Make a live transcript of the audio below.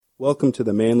Welcome to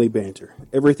the Manly Banter.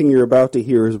 Everything you're about to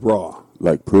hear is raw.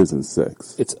 Like prison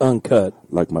sex. It's uncut.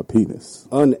 Like my penis.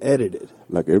 Unedited.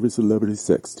 Like every celebrity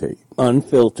sex tape.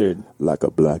 Unfiltered. Like a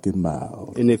black and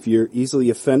mild. And if you're easily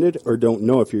offended or don't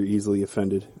know if you're easily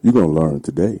offended, you're going to learn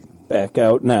today. Back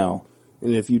out now.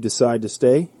 And if you decide to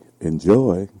stay,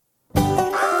 enjoy.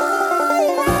 Oh,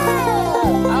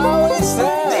 it's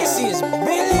time. This is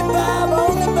Billy Bob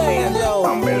on the banjo.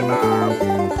 I'm Billy Bob.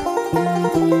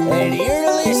 And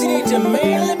you're listening to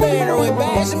Manly Banter with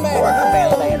Bass and Banter.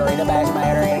 Manly Banter in the Bass and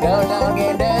Banter, and it goes on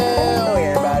get down.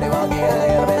 Everybody won't get a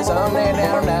little bit something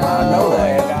down now. I know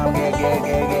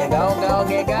that. Go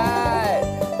get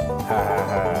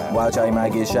got. Watch how you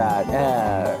might get shot.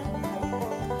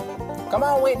 Come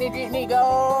on, Whitney, go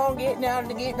on, getting on,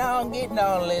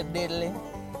 little diddly.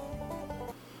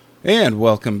 And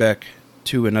welcome back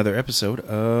to another episode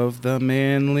of the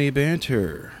Manly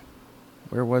Banter.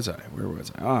 Where was I?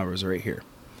 I was right here.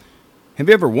 Have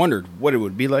you ever wondered what it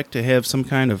would be like to have some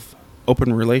kind of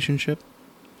open relationship?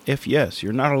 If yes,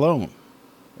 you're not alone,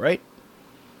 right?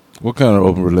 What kind of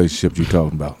open relationship you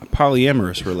talking about? A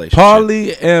polyamorous relationship.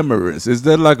 Polyamorous. Is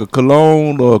that like a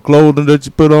cologne or a clothing that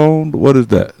you put on? What is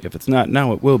that? If it's not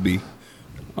now, it will be.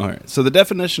 All right. So the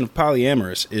definition of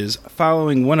polyamorous is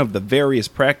following one of the various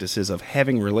practices of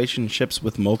having relationships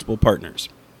with multiple partners.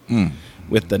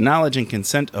 With the knowledge and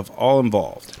consent of all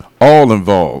involved. All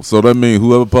involved. So that means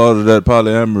whoever part of that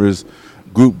polyamorous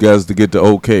group gets to get the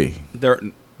okay.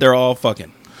 They're all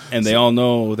fucking. And they all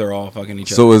know they're all fucking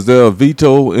each other. So is there a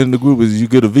veto in the group? Is you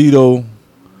get a veto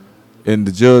in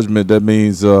the judgment, that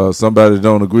means somebody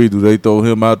don't agree. Do they throw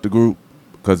him out the group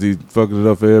because he's fucking it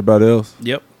up for everybody else?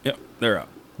 Yep, they're out.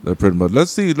 That pretty much.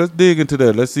 Let's dig into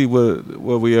that. Let's see where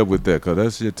we at with that, because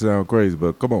that shit sound crazy,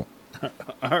 but come on.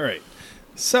 All right.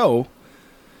 So,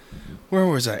 where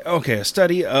was I? Okay, a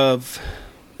study of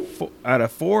out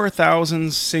of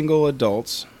 4,000 single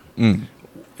adults,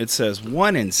 it says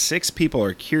 1 in 6 people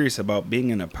are curious about being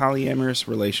in a polyamorous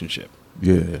relationship.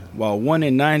 Yeah. While 1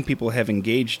 in 9 people have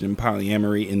engaged in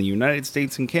polyamory in the United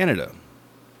States and Canada.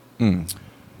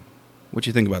 What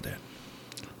you think about that?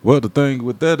 Well, the thing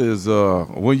with that is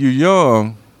when you're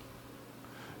young,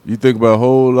 you think about a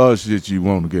whole lot of shit you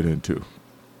want to get into.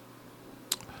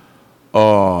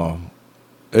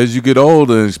 As you get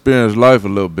older and experience life a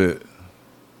little bit,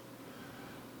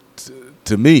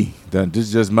 to me, this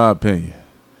is just my opinion,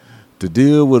 to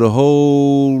deal with a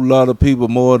whole lot of people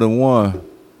more than one,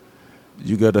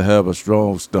 you got to have a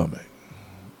strong stomach.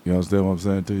 You understand what I'm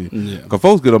saying to you? Yeah. Because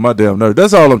folks get on my damn nerves.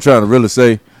 That's all I'm trying to really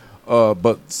say.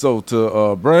 But so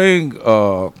to bring,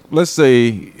 let's say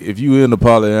if you in a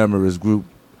polyamorous group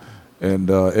and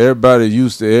everybody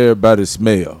used to everybody's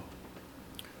smell.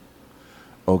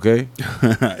 Okay?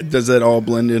 Does that all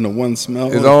blend into one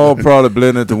smell? It's all probably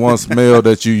blended into one smell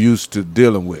that you used to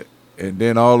dealing with. And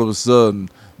then all of a sudden,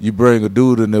 you bring a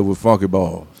dude in there with funky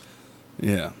balls.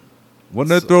 Yeah.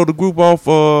 Wouldn't that throw the group off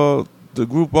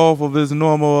of its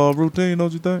normal routine,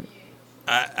 don't you think?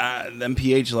 Them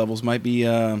pH levels might be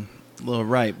a little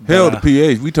right. Hell, the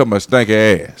pH. We talking about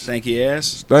stanky ass. Stanky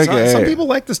ass? Some people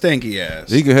like the stanky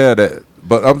ass. He can have that.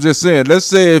 But I'm just saying, let's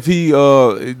say if he, that's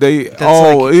like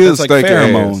stanky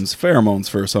pheromones. ass. Pheromones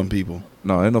for some people.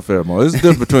 No, ain't no pheromones. There's a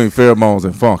difference between pheromones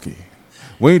and funky.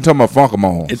 We ain't talking about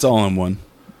funkamones. It's all in one.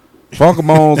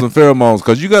 Funkamones and pheromones,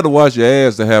 because you got to wash your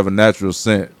ass to have a natural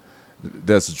scent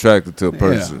that's attracted to a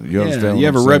person. You understand? You what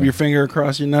ever I'm rub saying? your finger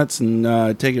across your nuts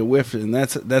and take a whiff, and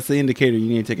that's the indicator you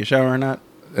need to take a shower or not?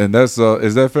 And that's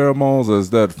is that pheromones or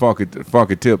is that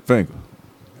funky tip finger?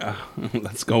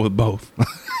 Let's go with both.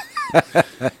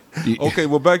 Okay,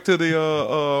 well back to the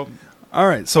all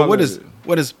right. So what is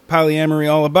polyamory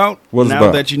all about? What is now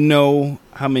about? That you know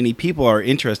how many people are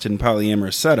interested in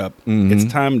polyamorous setup, it's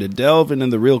time to delve into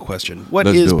the real question. Let's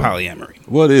is polyamory?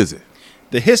 What is it?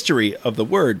 The history of the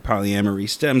word polyamory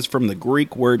stems from the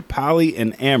Greek word poly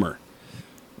and amor,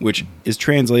 which is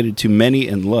translated to many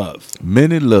and love.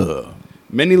 Many love.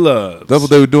 Many loves. That's what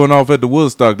they were doing off at the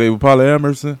Woodstock. They were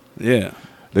polyamorous. Yeah.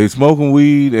 They smoking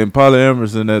weed and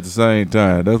polyamorous at the same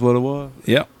time. That's what it was?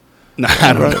 Yep. Nah,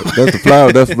 I don't know. That's the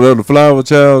flower. That's where the flower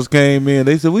childs came in.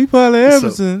 They said, we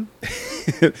polyamorous.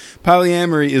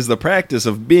 Polyamory is the practice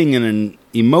of being in an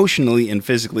emotionally and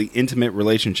physically intimate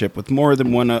relationship with more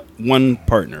than one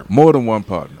partner. More than one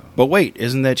partner. But wait,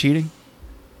 isn't that cheating?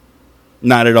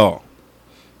 Not at all.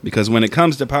 Because when it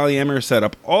comes to polyamorous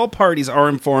setup, all parties are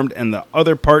informed and the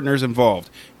other partners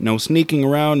involved. No sneaking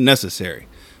around necessary.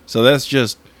 So that's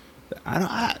just,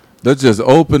 That's just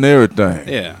open everything.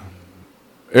 Yeah.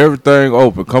 Everything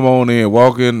open. Come on in.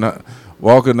 Walk in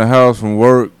the house from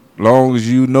work. Long as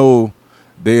you know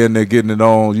they in there getting it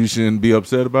on, you shouldn't be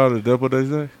upset about it? Is that what they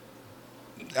say?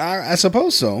 I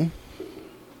suppose so.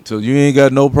 So you ain't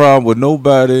got no problem with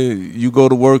nobody. You go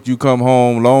to work, you come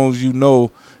home. Long as you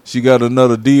know she got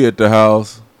another D at the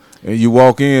house, and you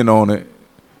walk in on it,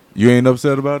 you ain't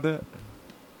upset about that?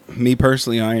 Me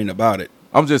personally, I ain't about it.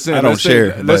 I'm just saying. I don't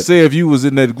share. Let's say if you was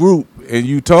in that group and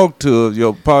you talked to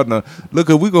your partner, look,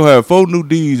 we gonna have 4 new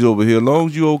D's over here. Long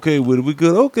as you okay with it, we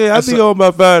good. Okay, I'll be on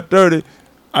by 5:30.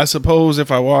 I suppose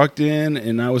if I walked in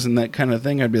and I was in that kind of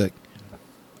thing, I'd be like,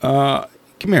 come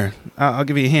here. I'll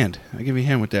give you a hand. I'll give you a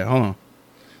hand with that. Hold on.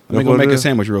 Let me go make a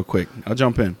sandwich real quick. I'll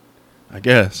jump in, I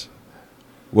guess.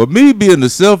 Well, me being the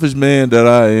selfish man that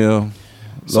I am,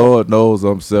 Lord knows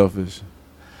I'm selfish.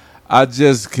 I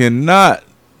just cannot.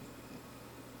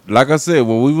 Like I said,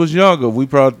 when we was younger, we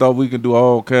probably thought we could do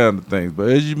all kinds of things. But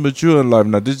as you mature in life,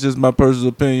 now this is just my personal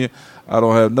opinion. I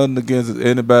don't have nothing against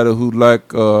anybody who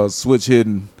like switch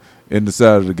hitting in the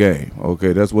side of the game.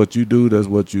 Okay, that's what you do. That's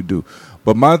what you do.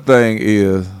 But my thing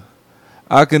is,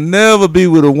 I can never be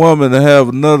with a woman and have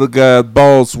another guy's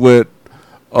ball sweat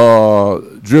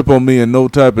drip on me in no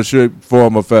type of shape,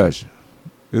 form, or fashion.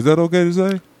 Is that okay to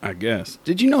say? I guess.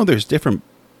 Did you know there's different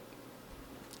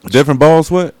ball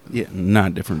sweat? Yeah,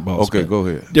 not different balls. Okay, go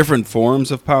ahead. Different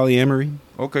forms of polyamory.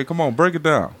 Okay, come on, break it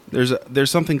down.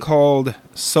 There's something called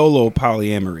solo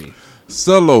polyamory.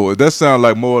 Solo, that sounds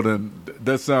like more than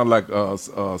that. Sounds like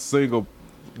a single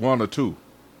one or two.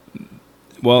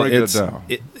 Well, break it down.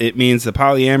 It means the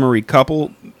polyamory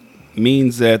couple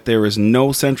means that there is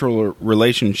no central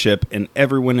relationship, and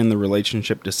everyone in the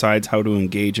relationship decides how to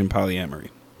engage in polyamory.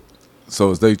 So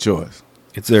it's their choice.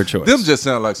 It's their choice. Them just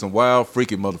sound like some wild,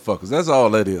 freaky motherfuckers. That's all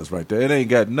that is right there. It ain't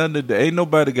got nothing to. Ain't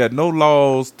nobody got no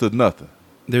laws to nothing.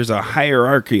 There's a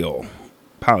hierarchical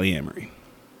polyamory,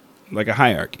 like a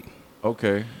hierarchy.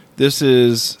 Okay. This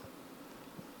is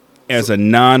as a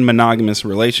non-monogamous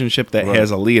relationship that has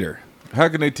a leader. How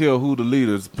can they tell who the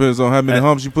leader is? Depends on how many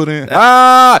humps you put in.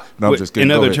 No, I'm just kidding.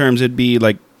 In other terms, it'd be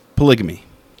like polygamy.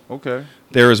 Okay.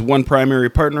 There is one primary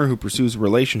partner who pursues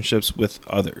relationships with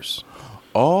others.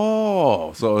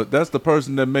 Oh, so that's the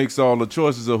person that makes all the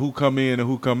choices of who come in and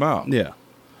who come out. Yeah.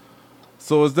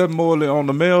 So is that more on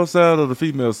the male side or the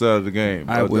female side of the game?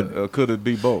 Could it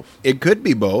be both? It could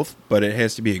be both, but it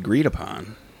has to be agreed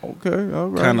upon. Okay, all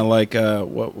right. Kind of like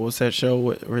what's that show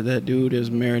where that dude is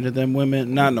married to them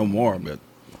women? Not no more, but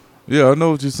yeah, I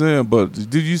know what you're saying. But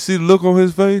did you see the look on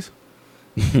his face?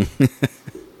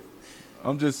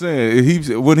 I'm just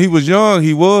saying, when he was young,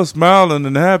 he was smiling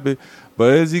and happy.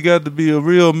 But as he got to be a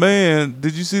real man,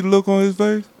 did you see the look on his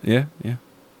face? Yeah.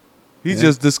 He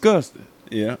just disgusted.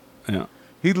 Yeah.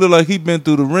 He looked like he been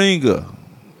through the ringer.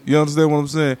 You understand what I'm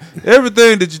saying?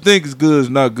 Everything that you think is good is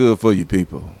not good for you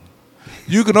people.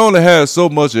 You can only have so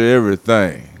much of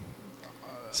everything.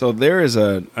 So there is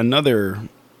another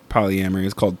polyamory.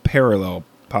 It's called parallel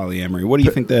polyamory. What do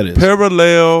you think that is?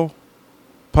 Parallel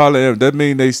polyamory. That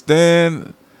means they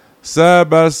stand side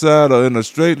by side or in a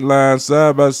straight line,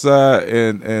 side by side,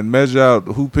 and measure out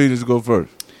who penis go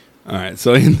first. All right.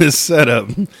 So in this setup,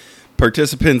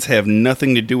 participants have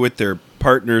nothing to do with their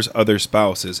partner's other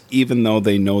spouses, even though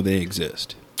they know they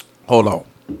exist. Hold on.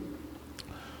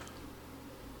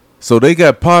 So they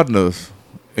got partners,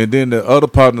 and then the other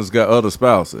partners got other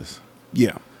spouses.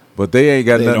 Yeah. But they ain't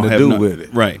got nothing to do with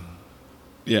it. Right.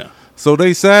 Yeah. So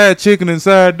they side chicken and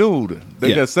side dude. They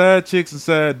Yeah. got side chicks and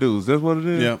side dudes. That's what it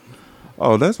is? Yeah.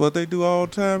 Oh, that's what they do all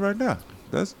the time right now.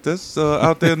 That's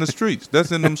out there in the streets.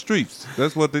 That's in them streets.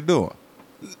 That's what they're doing.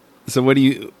 So what do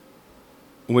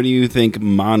you think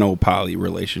monopoly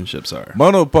relationships are?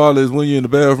 Monopoly is when you're in the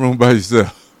bathroom by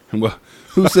yourself. Well,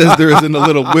 who says there isn't a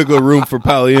little wiggle room for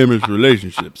polyamorous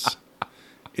relationships?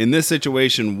 In this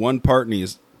situation, one partner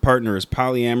is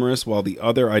polyamorous while the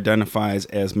other identifies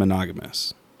as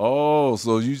monogamous. Oh,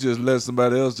 so you just let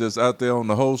somebody else just out there on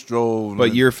the whole stroll.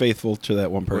 But you're faithful to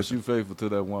that one But person. you faithful to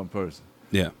that one person.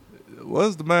 Yeah.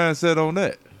 What's the mindset on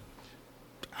that?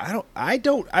 I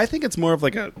think it's more of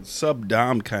like a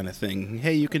sub-dom kind of thing.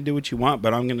 Hey, you can do what you want,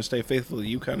 but I'm going to stay faithful to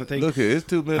you kind of thing. Look here, it's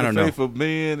too many faithful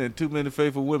men and too many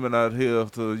faithful women out here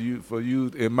for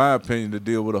you, in my opinion, to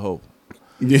deal with a hoe.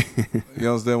 Yeah. You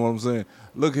understand what I'm saying?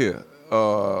 Look here,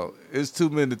 it's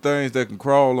too many things that can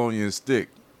crawl on you and stick.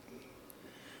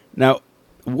 Now,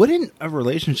 wouldn't a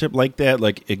relationship like that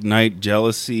like ignite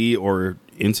jealousy or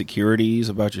insecurities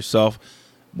about yourself?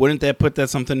 Wouldn't that put that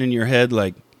something in your head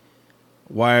like,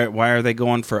 why are they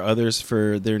going for others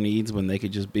for their needs when they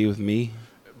could just be with me?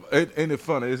 Ain't it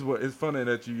funny? It's funny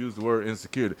that you use the word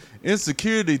insecurity.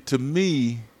 Insecurity to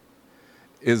me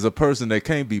is a person that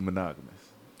can't be monogamous.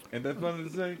 Ain't that funny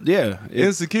to say? Yeah.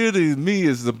 Insecurity to me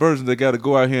is the person that got to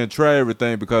go out here and try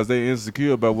everything because they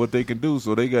insecure about what they can do,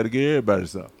 so they got to give everybody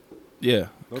something. Yeah.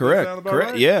 Don't that Correct. sound about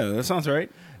Correct. right? Yeah, that sounds right.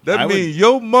 That means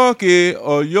your monkey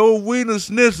or your wiener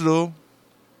schnitzel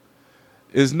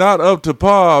is not up to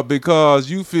par because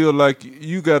you feel like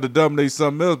you got to dominate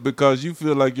something else because you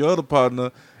feel like your other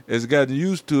partner has gotten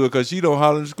used to it because she don't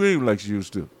holler and scream like she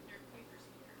used to.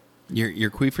 Your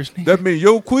queefer sneaker? That means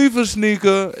your queefer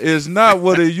sneaker is not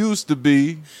what it used to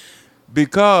be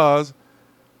because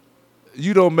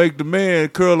you don't make the man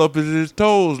curl up his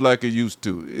toes like it used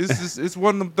to. It's just, it's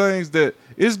one of them things that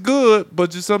it's good,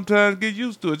 but you sometimes get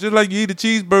used to it. Just like you eat a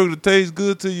cheeseburger that tastes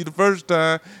good to you the first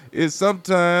time,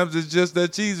 sometimes it's just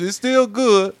that cheese. It's still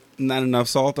good. Not enough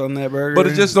salt on that burger. But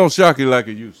it just don't shock you like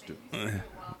it used to.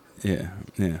 Yeah.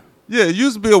 Yeah, it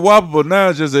used to be a Whopper, but now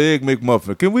it's just an Egg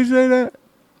McMuffin. Can we say that?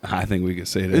 I think we could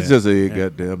say that. It's just an Egg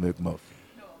goddamn McMuffin.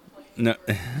 No,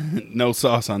 no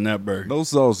sauce on that burger. No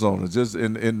sauce on it. Just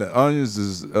and the onions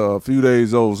is a few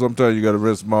days old. Sometimes you got to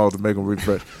rinse them all to make them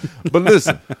refresh. But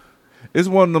listen, it's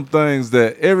one of them things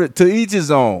that to each his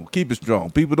own. Keep it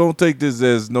strong. People don't take this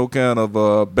as no kind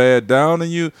of bad down in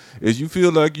you. If you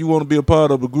feel like you want to be a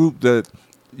part of a group that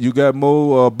you got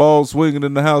more balls swinging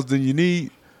in the house than you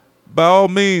need, by all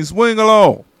means, swing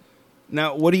along.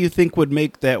 Now, what do you think would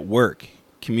make that work?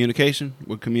 Communication?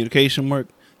 Would communication work?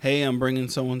 Hey, I'm bringing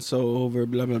so-and-so over,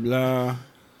 blah, blah, blah.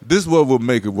 This is what will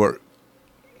make it work.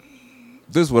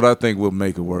 This is what I think will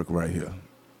make it work right here.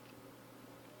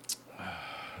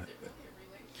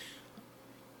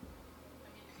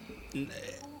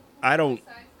 I don't.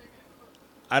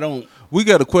 We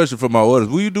got a question from our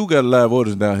audience. We do got a live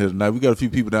audience down here tonight. We got a few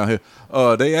people down here.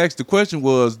 They asked the question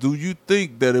was, do you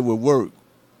think that it would work?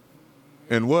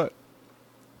 And what?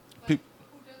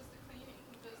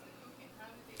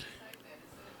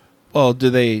 Well, do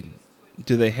they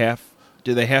have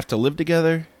to live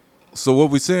together? So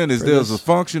what we're saying is there's this? a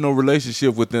functional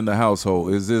relationship within the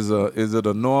household. Is it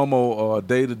a normal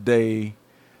day-to-day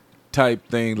type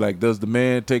thing? Like, does the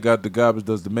man take out the garbage?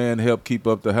 Does the man help keep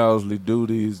up the housely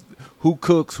duties? Who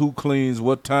cooks? Who cleans?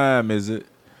 What time is it?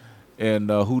 And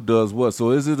who does what?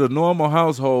 So is it a normal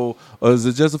household or is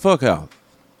it just a fuck house?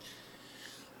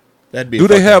 That'd be. Do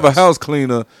they have a house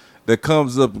cleaner that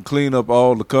comes up and clean up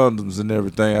all the condoms and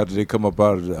everything after they come up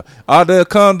out of there? Are there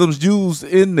condoms used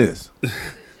in this?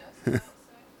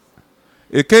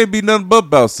 It can't be nothing but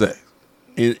about sex.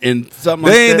 In something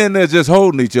They like ain't that? in there just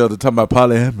holding each other, talking about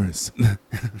polyamorous.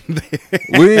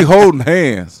 We ain't holding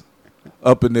hands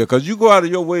up in there. Because you go out of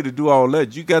your way to do all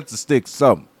that, you got to stick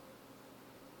something.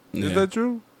 Yeah. Is that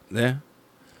true? Yeah.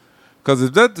 Because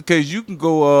if that's the case, you can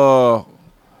go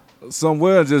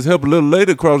somewhere and just help a little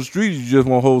lady across the street. You just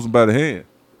won't hold somebody's hand.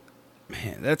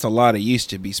 Man, that's a lot of yeast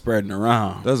to be spreading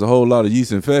around. That's a whole lot of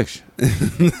yeast infection.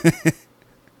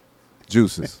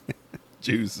 Juices.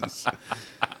 Juices.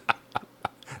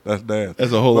 That's nasty.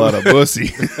 That's a whole lot of pussy.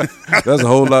 That's a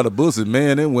whole lot of pussy,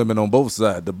 men and women on both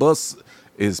sides. The bus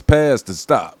is past the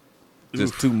stop.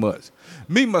 Just too much.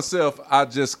 Me, myself, I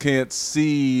just can't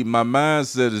see. My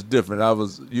mindset is different. I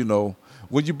was,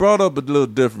 when you brought up a little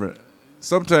different,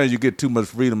 sometimes you get too much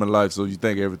freedom in life, so you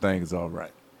think everything is all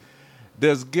right.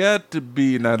 There's got to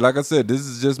be, now, like I said, this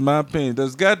is just my opinion.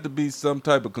 There's got to be some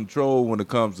type of control when it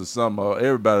comes to something, or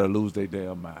everybody will lose their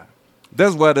damn mind.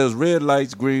 That's why there's red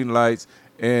lights, green lights,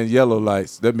 and yellow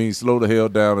lights. That means slow the hell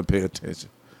down and pay attention.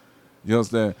 You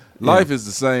understand? Yeah. Life is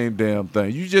the same damn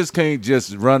thing. You just can't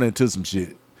just run into some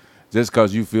shit just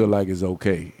because you feel like it's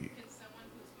okay. Can someone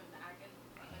who's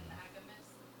monogamous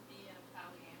be in a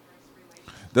polyamorous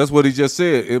relationship? That's what he just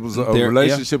said. It was a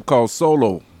relationship called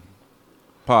solo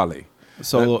poly.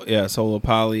 Solo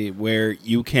poly, where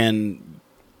you can.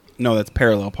 No, that's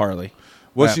parallel poly.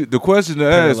 The question to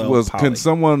ask was, poly. can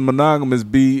someone monogamous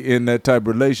be in that type of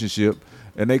relationship?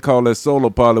 And they call that solo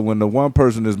poly when the one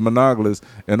person is monogamous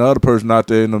and the other person out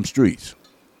there in them streets.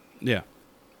 Yeah.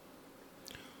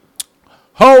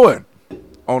 Hoeing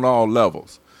on all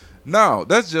levels. Now,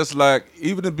 that's just like,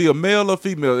 even to be a male or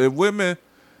female, if women,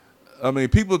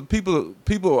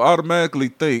 people automatically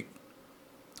think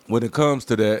when it comes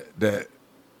to that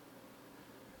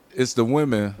it's the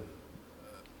women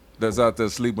that's out there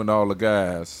sleeping with all the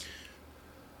guys.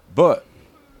 But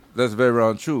that's very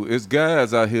untrue. It's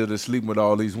guys out here that's sleeping with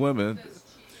all these women. Does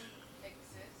cheating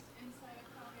exist inside a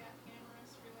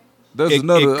polyamorous relationship? There's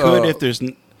another. It could if there's. They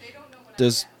don't know what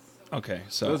Does I'm okay?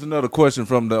 So There's another question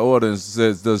from the audience.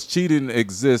 Says, does cheating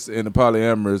exist in the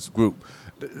polyamorous group?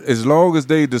 As long as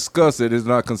they discuss it, it's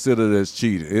not considered as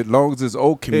cheating. As long as it's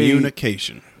okay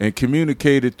communication and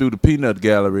communicated through the peanut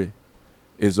gallery,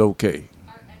 is okay.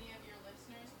 Are any of your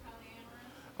listeners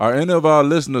Are any of our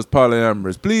listeners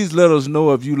polyamorous? Please let us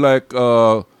know if you like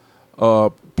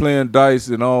playing dice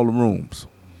in all the rooms.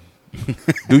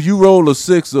 Do you roll a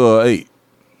 6 or an 8?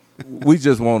 We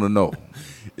just want to know.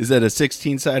 Is that a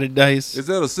 16-sided dice? Is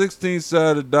that a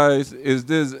 16-sided dice?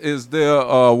 Is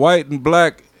there white and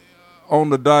black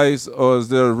on the dice, or is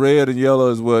there red and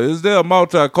yellow as well? Is there a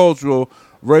multicultural,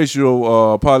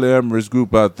 racial, polyamorous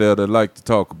group out there that like to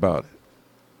talk about it?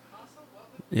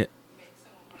 Yeah.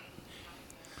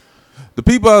 The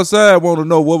people outside want to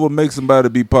know what would make somebody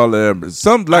be polyamorous.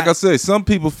 I say, some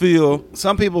people feel,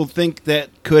 Some people think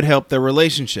that could help their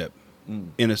relationship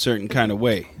in a certain kind of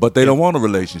way. but they don't want a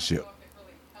relationship.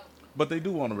 But they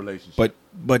do want a relationship.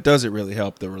 But does it really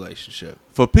help the relationship?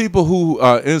 For people who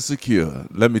are insecure,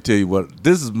 let me tell you what.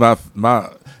 This is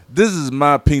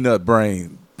my peanut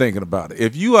brain thinking about it.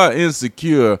 If you are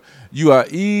insecure, you are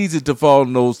easy to fall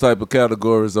in those type of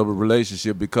categories of a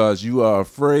relationship because you are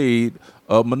afraid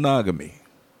of monogamy.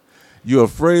 You're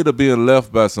afraid of being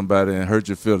left by somebody and hurt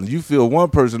your feelings. You feel one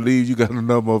person leaves, you got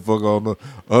another motherfucker on the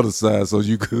other side, so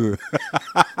you could.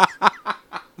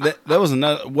 That was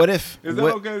another. What if? Is that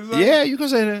okay to say? Yeah, you can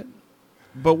say that.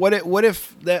 But what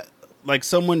if that, like,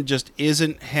 someone just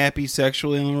isn't happy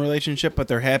sexually in a relationship, but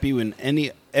they're happy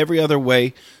in every other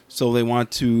way, so they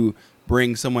want to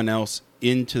bring someone else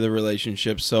into the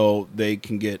relationship so they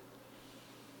can get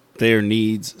their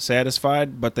needs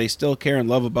satisfied, but they still care and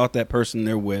love about that person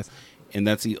they're with, and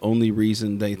that's the only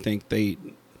reason they think they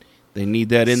need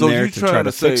that in there to try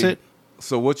to fix it.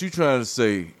 So what you trying to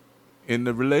say? In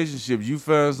the relationship, you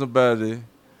found somebody,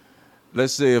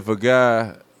 let's say if a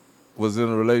guy was in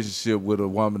a relationship with a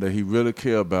woman that he really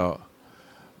care about,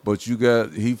 but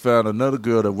he found another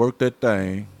girl that worked that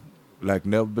thing like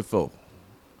never before.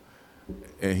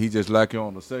 And he just like you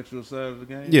on the sexual side of the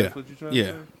game? Yeah. That's what you trying to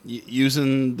say?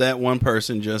 Using that one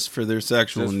person just for their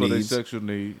sexual Just needs. for their sexual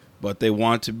needs. But they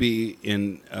want to be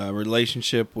in a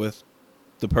relationship with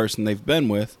the person they've been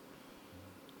with.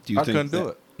 Do you I think couldn't do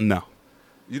it. No.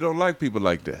 You don't like people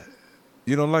like that.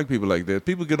 You don't like people like that.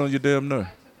 People get on your damn nerve.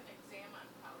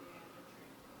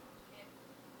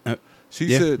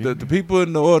 She said that the people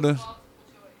in the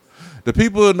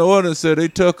audience said they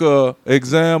took a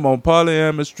exam on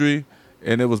polyamorous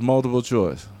and it was multiple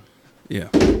choice. Yeah.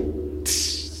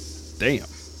 Damn.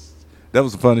 That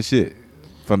was some funny shit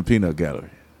from the peanut gallery.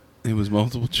 It was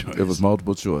multiple choice. It was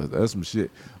multiple choice. That's some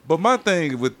shit. But my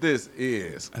thing with this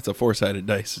is, That's a 4-sided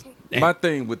dice. Damn. my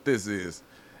thing with this is,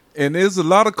 and there's a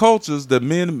lot of cultures that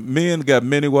men got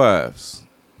many wives.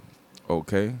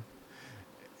 Okay?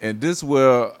 And this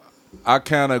where I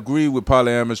kind of agree with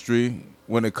polyamorous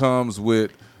when it comes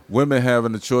with women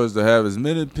having the choice to have as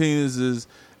many penises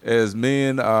as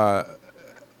men are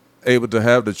able to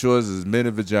have the choice as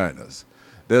many vaginas.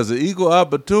 There's an equal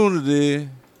opportunity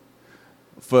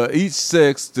for each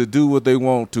sex to do what they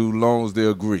want to, long as they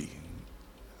agree.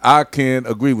 I can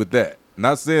agree with that.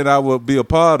 Not saying I will be a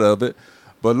part of it,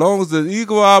 but long as there's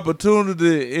equal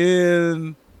opportunity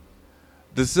in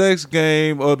the sex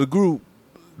game or the group,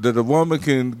 that a woman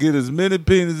can get as many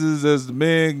penises as the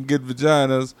man can get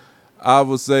vaginas, I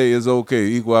would say is okay,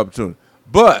 equal opportunity.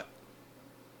 But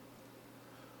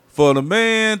for the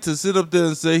man to sit up there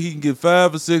and say he can get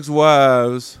 5 or 6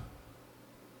 wives,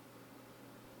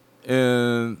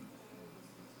 and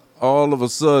all of a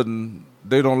sudden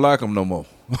they don't like him no more.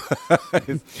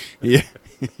 Yeah.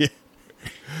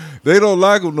 They don't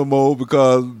like him no more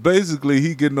because basically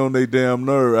he getting on their damn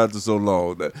nerve after so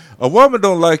long. A woman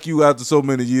don't like you after so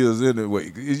many years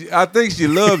anyway. I think she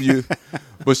love you,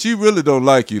 but she really don't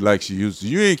like you like she used to.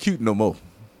 You ain't cute no more.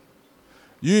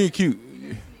 You ain't cute.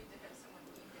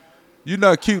 You're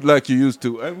not cute like you used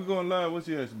to. Hey, we going live. What's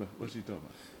she asking about? What's she talking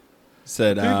about?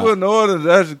 Said People in the audience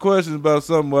asking questions about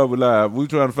something while we're live. We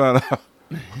trying to find out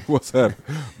what's happening.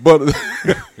 But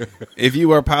if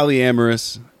you are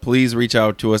polyamorous, please reach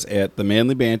out to us at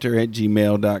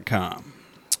themanlybanter@gmail.com.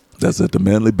 that's at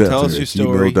themanlybanter@gmail.com. Tell us your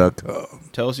story.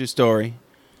 Tell us your story.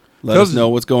 Let Tell us us- know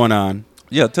what's going on.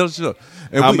 Yeah, tell us your story.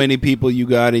 And How many people you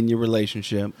got in your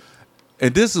relationship?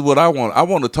 And this is what I want. I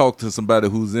want to talk to somebody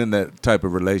who's in that type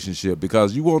of relationship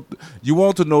because you want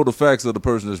to know the facts of the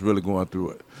person that's really going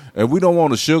through it. And we don't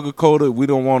want to sugarcoat it. We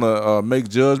don't want to make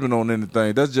judgment on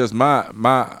anything. That's just my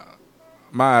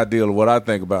ideal of what I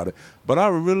think about it. But I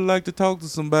would really like to talk to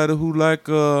somebody who like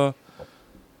to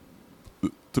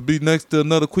be next to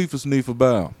another queefer sniffer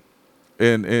bow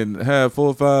and have 4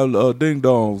 or 5 ding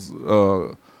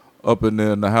dongs up in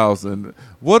there in the house. And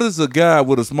what is a guy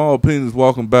with a small penis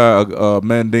walking by a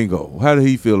mandingo? How do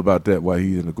he feel about that while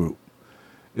he's in the group?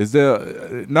 Is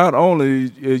there, not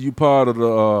only are you part of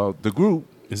the group,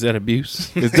 Is that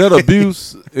abuse? Is that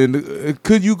abuse? And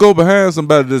could you go behind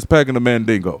somebody that's packing a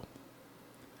Mandingo?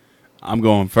 I'm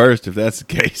going first if that's the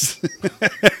case.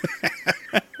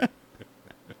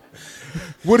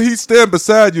 Would he stand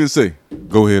beside you and say,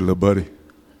 "Go ahead, little buddy.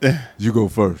 You go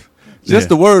first"? Just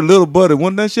the word "little buddy,"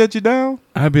 wouldn't that shut you down?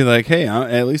 I'd be like, hey,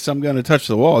 at least I'm going to touch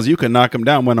the walls. You can knock them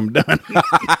down when I'm done.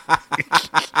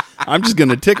 I'm just going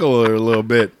to tickle her a little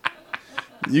bit.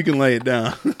 You can lay it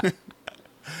down.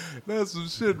 That's some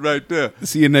shit right there.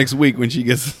 See you next week when she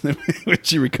gets when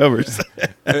she recovers.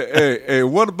 Hey,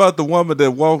 what about the woman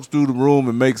that walks through the room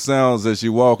and makes sounds as she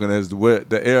walking as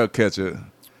the air catcher?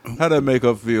 How that make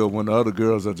her feel when the other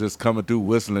girls are just coming through,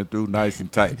 whistling through nice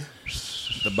and tight?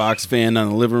 The box fan on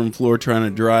the living room floor trying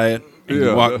to dry it. And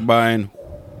you walk by and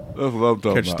that's what I'm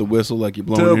talking catch about. the whistle like you're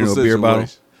blowing into a beer bottle.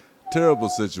 Terrible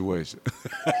situation.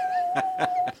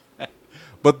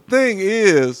 But the thing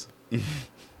is,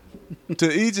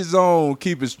 to each his own,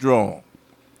 keep it strong.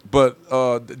 But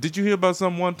did you hear about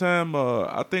something one time?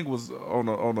 I think it was on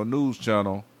a news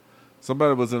channel.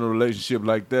 Somebody was in a relationship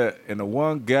like that, and the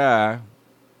one guy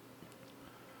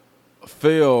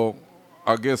fell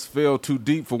too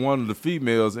deep for one of the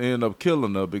females and ended up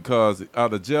killing her because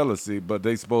out of jealousy, but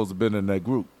they supposed to have been in that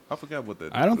group. I forgot what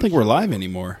that. I don't think we're live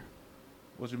anymore.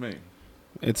 What you mean?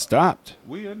 It stopped.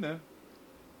 We in there.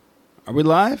 Are we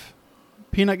live?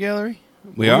 Peanut Gallery?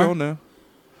 We are? on there.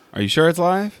 Are you sure it's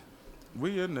live?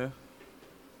 We in there.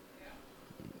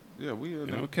 Yeah, we in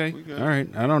there. Okay. All right.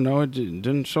 I don't know. It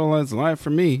didn't show it's live for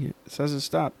me. It says it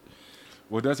stopped.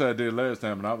 Well, that's how I did last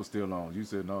time, and I was still on. You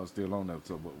said no, it's still on there.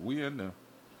 So, but we in there.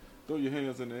 Throw your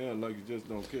hands in the air like you just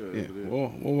don't care. Yeah.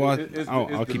 We'll watch.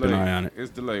 I'll keep an eye on it. It's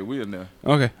delayed. We in there.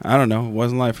 Okay. I don't know. It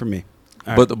wasn't live for me.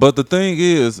 But the thing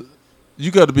is,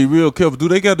 you got to be real careful. Do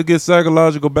they got to get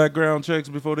psychological background checks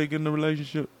before they get in a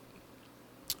relationship?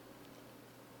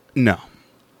 No.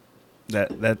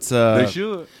 That's they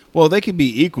should. Well, they could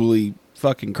be equally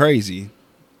fucking crazy,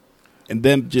 and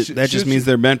then that just means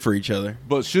they're meant for each other.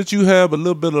 But should you have a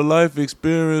little bit of life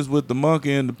experience with the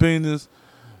monkey and the penis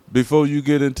before you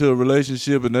get into a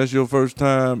relationship, and that's your first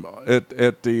time at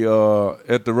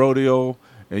the rodeo,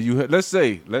 and you let's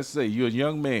say you're a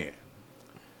young man,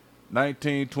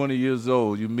 19, 20 years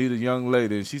old, you meet a young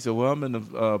lady, and she said, "Well, I'm in a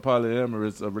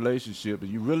polyamorous relationship," and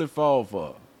you really fall for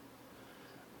her.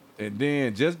 And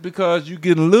then just because you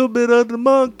get a little bit of the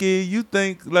monkey, you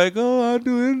think like, "Oh, I'll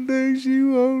do anything she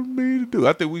wants me to do."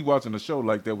 I think we watching a show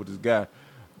like that with this guy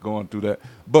going through that.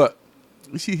 But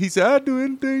he said, "I'll do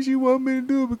anything she wants me to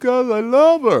do because I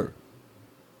love her."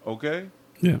 Okay?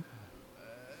 Yeah.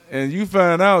 And you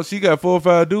find out she got 4 or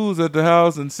 5 dudes at the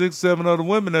house and 6, 7 other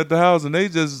women at the house, and they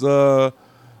just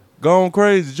gone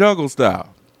crazy, jungle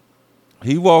style.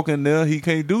 He walk in there, he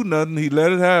can't do nothing, he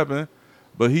let it happen,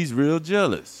 but he's real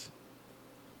jealous.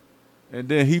 And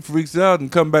then he freaks out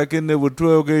and come back in there with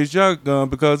 12-gauge shotgun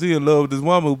because he in love with this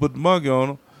woman who put the monkey on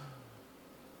him.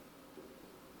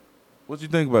 What you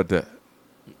think about that?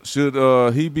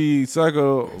 Should he be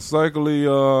psychically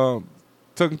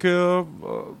taken care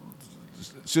of?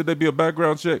 Should there be a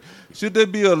background check? Should there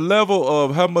be a level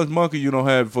of how much monkey you don't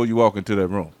have before you walk into that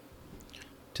room?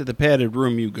 To the padded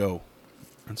room you go.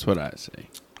 That's what I say.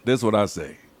 That's what I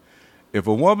say. If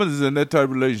a woman is in that type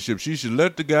of relationship, she should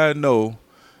let the guy know,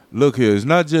 look here, it's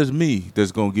not just me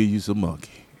that's going to give you some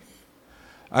monkey.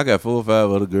 I got 4 or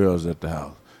 5 other girls at the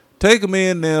house. Take them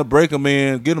in there, break them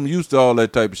in, get them used to all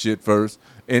that type of shit first,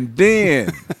 and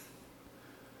then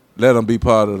let them be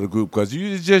part of the group. Because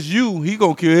it's just you, he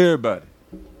going to kill everybody.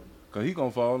 Because he going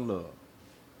to fall in love.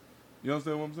 You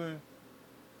understand what I'm saying?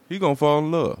 He going to fall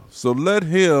in love. So let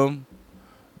him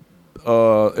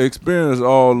experience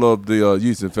all of the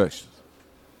yeast infections.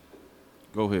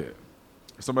 Go ahead.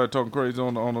 Somebody talking crazy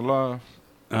on the live?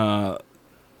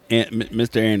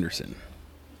 Mr. Anderson.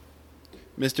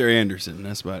 Mr. Anderson,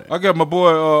 that's about it. I got my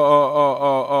boy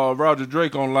Roger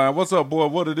Drake online. What's up, boy?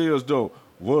 What it is, though?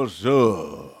 What's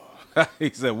up? He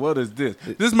said, what is this?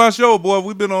 This is my show, boy.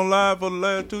 We've been on live for the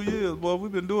last 2 years, boy.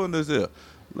 We've been doing this here.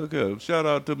 Look here. Shout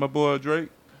out to my boy Drake.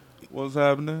 What's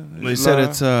happening? They said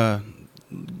it's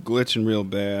glitching real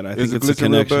bad. I think it's a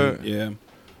connection. Yeah.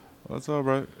 That's all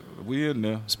right. We in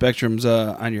there. Spectrum's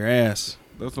on your ass.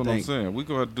 That's what I'm saying. We're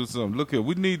going to have to do something. Look here.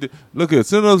 We need to. Look here.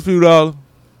 Send us a few dollars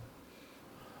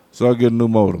so I get a new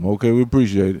modem. Okay? We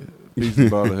appreciate it. Peace and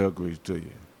bottle of hell grease to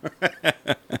you.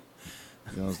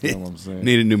 You understand what I'm saying?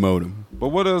 Need a new modem. But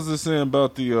what else is it saying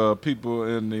about the people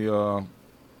in the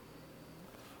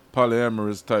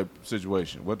polyamorous type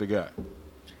situation? What they got?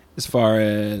 As far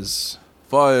as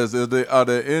are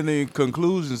there any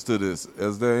conclusions to this?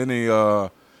 Is there any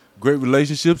great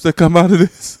relationships that come out of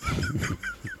this?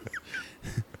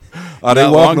 Are they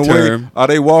Not walking long away? term. Are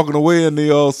they walking away in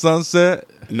the sunset?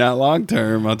 Not long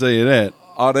term, I'll tell you that.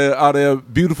 Are there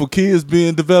beautiful kids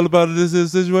being developed out of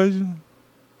this situation?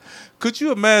 Could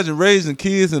you imagine raising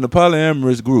kids in a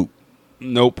polyamorous group?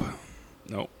 Nope.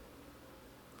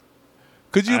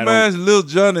 Could you I imagine little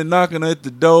Johnny knocking at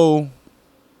the door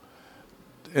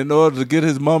in order to get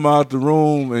his mama out the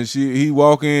room, and he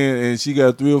walk in and she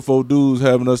got 3 or 4 dudes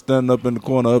having us standing up in the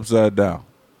corner upside down?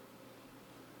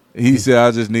 He said,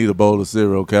 "I just need a bowl of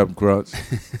cereal, Captain Crunch."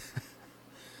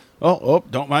 Oh,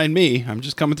 don't mind me. I'm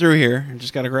just coming through here. I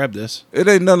just got to grab this. It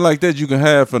ain't nothing like that you can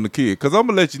have from the kid. Because I'm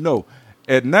going to let you know,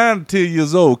 at 9 to 10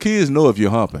 years old, kids know if you're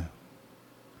humping.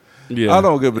 Yeah. I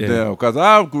don't give a damn, because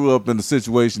I grew up in a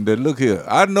situation that, look here,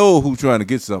 I know who's trying to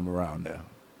get something around there.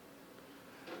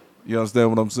 You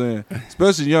understand what I'm saying?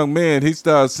 Especially young men, he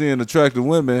starts seeing attractive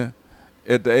women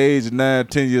at the age of 9,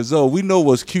 10 years old. We know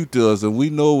what's cute to us, and we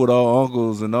know what our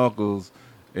uncles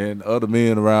and other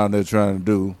men around there trying to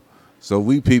do. So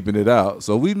we peeping it out.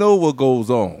 So we know what goes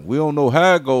on. We don't know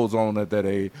how it goes on at that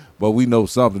age, but we know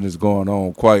something is going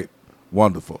on quite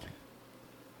wonderful.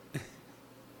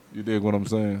 You dig what I'm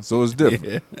saying? So it's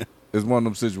different. Yeah. It's one of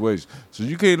them situations. So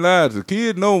you can't lie to the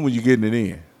kid. Know when you're getting it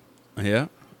in. Yeah.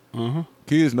 Uh-huh.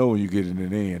 Kids know when you're getting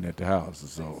it in at the house.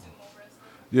 So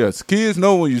yes, kids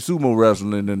know when you're sumo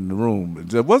wrestling in the room.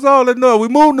 What's all that noise? We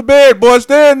moving the bed, boy.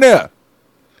 Stand there.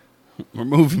 We're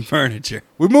moving furniture.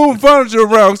 We moving furniture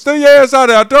around. Stay your ass out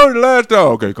there. I told you last time.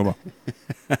 Okay, come on.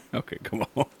 Okay, come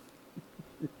on.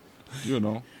 You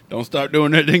know. Don't stop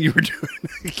doing that thing you were doing.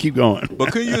 Keep going.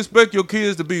 But can you expect your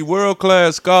kids to be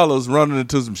world-class scholars running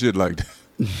into some shit like that?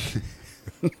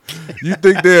 You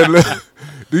think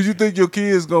do you think your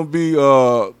kids going to be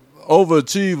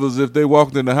overachievers if they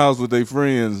walked in the house with their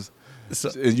friends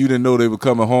and you didn't know they were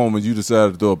coming home and you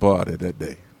decided to throw a party that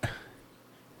day?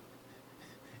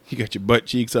 You got your butt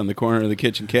cheeks on the corner of the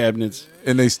kitchen cabinets.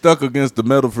 And they stuck against the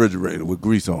metal refrigerator with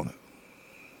grease on it.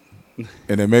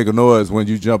 And they make a noise when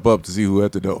you jump up to see who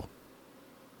at the door.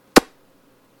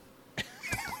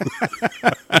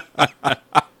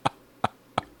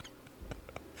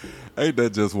 Ain't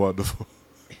that just wonderful?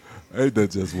 Ain't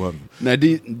that just wonderful? Now,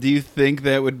 do you think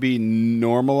that would be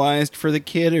normalized for the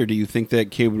kid, or do you think that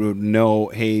kid would know,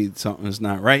 hey, something's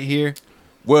not right here?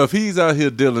 Well, if he's out here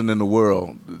dealing in the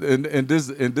world, and this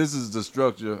is the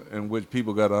structure in which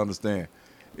people got to understand.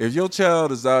 If your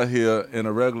child is out here in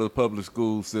a regular public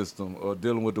school system or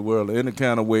dealing with the world in any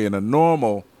kind of way in a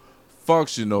normal,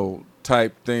 functional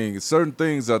type thing, certain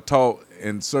things are taught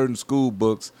in certain school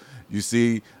books. You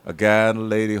see a guy and a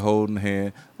lady holding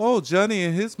hand. Oh, Johnny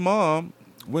and his mom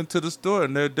went to the store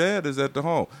and their dad is at the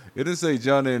home. It didn't say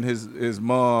Johnny and his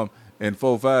mom and 4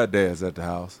 or 5 dads at the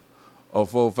house or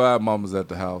 4 or 5 mamas at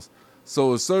the house.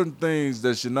 So it's certain things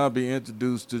that should not be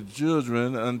introduced to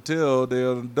children until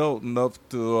they're adult enough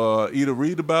to either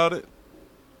read about it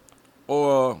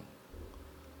or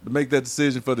to make that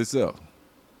decision for themselves.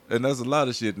 And there's a lot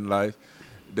of shit in life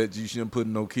that you shouldn't put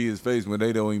in no kids' face when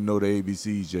they don't even know the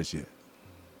ABCs just yet.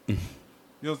 You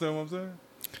understand what I'm saying?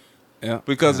 Yeah.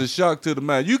 Because it's shock to the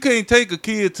mind. You can't take a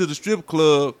kid to the strip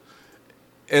club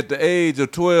at the age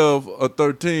of 12 or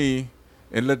 13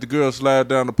 and let the girl slide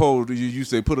down the pole to you. You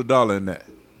say, put $1 in that.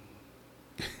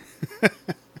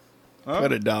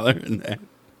 Put $1 in that.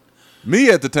 Me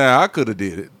at the time, I could have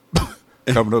did it.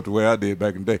 Coming up the way I did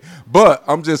back in the day. But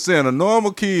I'm just saying, a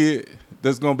normal kid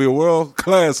that's going to be a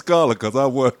world-class scholar, because I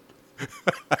was,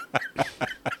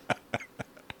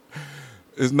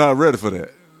 is not ready for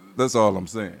that. That's all I'm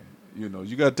saying. You know,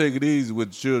 you got to take it easy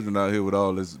with children out here with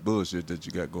all this bullshit that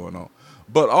you got going on.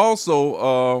 But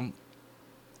also,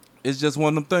 it's just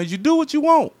one of them things. You do what you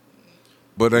want,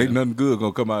 but ain't nothing good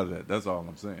going to come out of that. That's all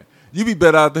I'm saying. You be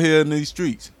better out here in these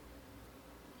streets.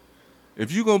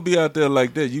 If you going to be out there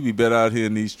like that, you be better out here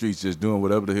in these streets just doing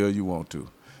whatever the hell you want to.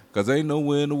 Because ain't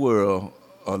nowhere in the world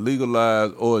a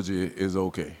legalized orgy is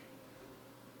okay.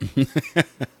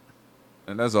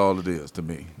 And that's all it is to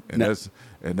me. And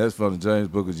that's from the James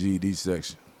Booker GED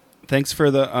section. Thanks for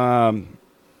the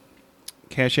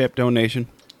Cash App donation.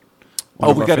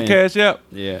 Oh, we got a Cash App?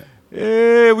 Yeah.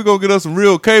 Yeah, we're going to get us some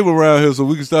real cable around here so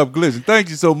we can stop glitching. Thank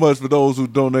you so much for those who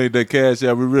donated that Cash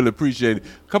App. We really appreciate it.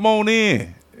 Come on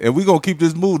in. And we're going to keep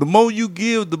this moving. The more you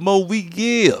give, the more we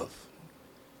give.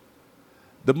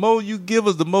 The more you give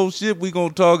us, the more shit we going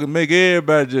to talk and make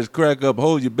everybody just crack up,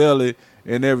 hold your belly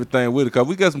and everything with it. Because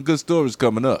we got some good stories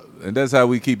coming up. And that's how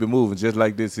we keep it moving, just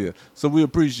like this here. So we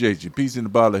appreciate you. Peace in the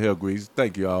bottle of hell grease.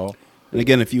 Thank you all. And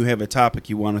again, if you have a topic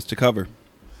you want us to cover,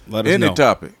 let us know. Any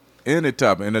topic. And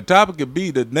the topic could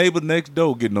be the neighbor next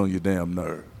door getting on your damn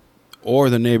nerve. Or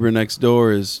the neighbor next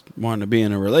door is wanting to be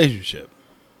in a relationship.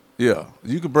 Yeah,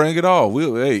 you can bring it all.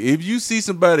 Hey, if you see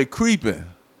somebody creeping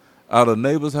out of a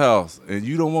neighbor's house and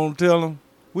you don't want to tell them,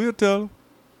 we'll tell them.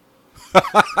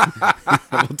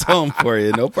 We'll tell them for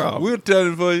you, no problem. We'll tell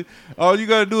them for you. All you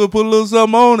got to do is put a little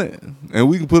something on it, and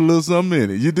we can put a little something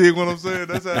in it. You dig what I'm saying?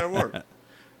 That's how it works.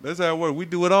 That's how it works. We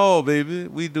do it all, baby.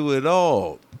 We do it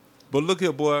all. But look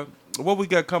here, boy. What we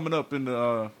got coming up in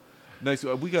the next?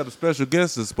 We got a special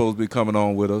guest that's supposed to be coming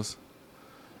on with us.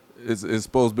 It's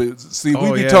supposed to be. See,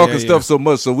 we be talking stuff so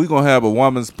much, so we're going to have a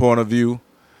woman's point of view.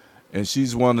 And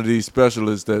she's one of these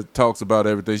specialists that talks about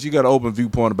everything. She got an open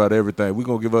viewpoint about everything. We're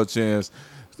going to give her a chance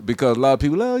because a lot of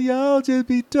people, oh, y'all just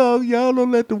be talking. Y'all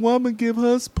don't let the woman give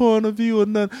her point of view or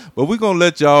nothing. But we're going to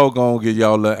let y'all go and get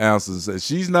y'all the answers.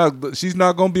 She's not going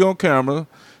to be on camera.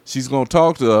 She's going to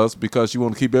talk to us because she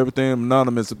want to keep everything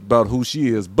anonymous about who she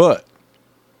is. But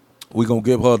we're going to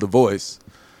give her the voice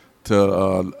to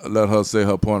let her say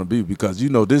her point of view because,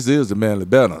 this is the manly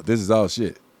banter. This is our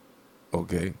shit.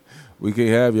 Okay? We can't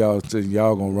have y'all saying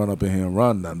y'all going to run up in here and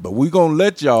run nothing. But we going to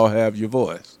let y'all have your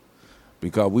voice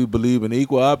because we believe in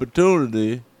equal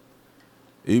opportunity,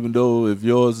 even though if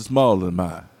yours is smaller than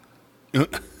mine. There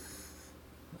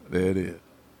it is.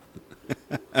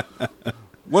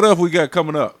 What else we got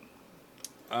coming up?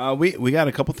 We got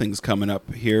a couple things coming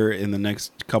up here in the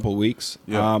next couple weeks.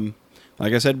 Yeah.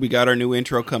 Like I said, we got our new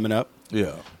intro coming up.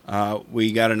 Yeah.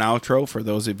 We got an outro. For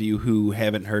those of you who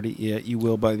haven't heard it yet, you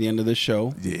will by the end of the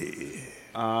show. Yeah.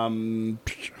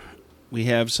 We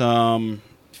have some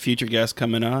future guests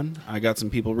coming on. I got some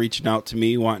people reaching out to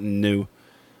me wanting to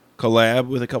collab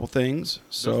with a couple things.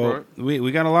 So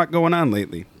we got a lot going on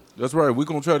lately. That's right. We're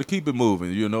going to try to keep it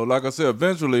moving. Like I said,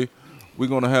 eventually we're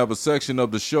going to have a section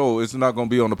of the show. It's not going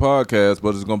to be on the podcast,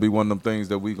 but it's going to be one of them things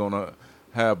that we're going to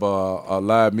have a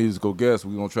live musical guest.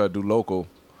 We're going to try to do local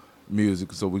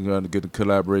music, so we're going to get a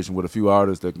collaboration with a few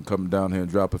artists that can come down here and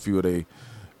drop a few of their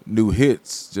new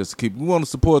hits. Just to keep. We want to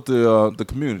support the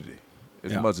community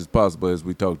as much as possible as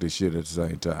we talk this shit at the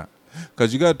same time.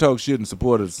 Because you got to talk shit and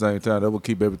support at the same time. That will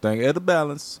keep everything at a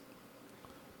balance.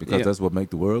 Because that's what make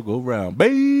the world go round,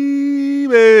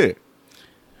 baby.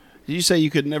 Did you say you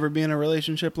could never be in a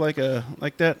relationship like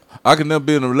that? I could never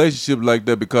be in a relationship like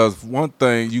that because one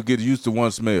thing, you get used to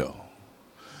one smell.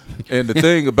 And the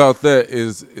thing about that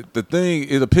is,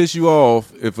 it'll piss you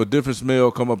off if a different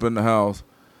smell come up in the house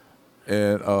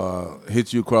and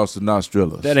hit you across the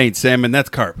nostrils. That ain't salmon, that's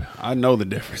carp. I know the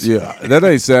difference. Yeah, that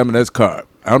ain't salmon, that's carp.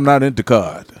 I'm not into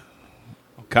cod.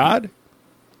 Cod?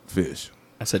 Fish.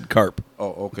 I said carp.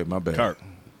 Oh, okay, my bad. Carp.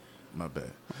 My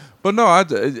bad. But no, at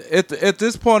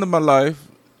this point in my life,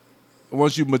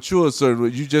 once you mature a certain way,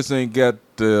 you just ain't got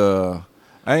the,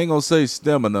 I ain't going to say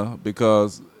stamina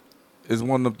because it's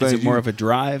one of them things. Is it more of a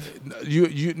drive? You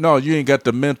ain't got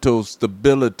the mental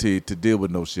stability to deal with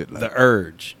no shit like that. The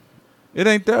urge. It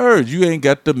ain't the urge. You ain't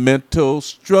got the mental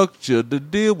structure to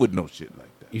deal with no shit like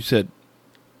that. You said,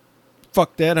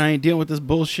 fuck that, I ain't dealing with this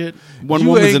bullshit. One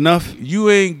woman's enough.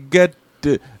 You ain't got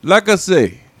to, like I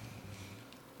say.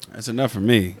 That's enough for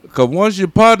me. Because once your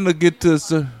partner get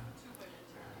to,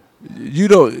 you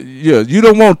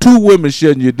don't want two women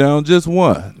shutting you down, just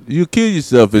one. You kill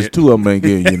yourself if two of them ain't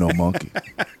giving you no monkey.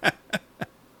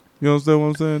 You understand what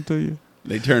I'm saying to you?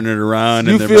 They turn it around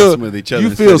and they're messing with each other.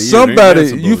 You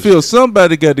feel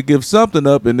somebody got to give something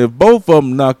up, and if both of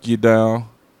them knock you down,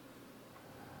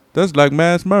 that's like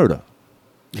mass murder.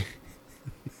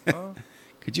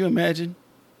 Could you imagine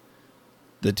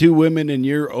the two women in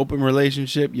your open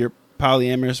relationship, your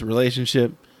polyamorous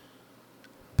relationship,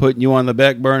 putting you on the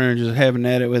back burner and just having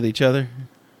at it with each other?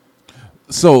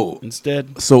 So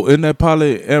instead, so in that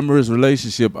polyamorous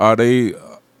relationship, are they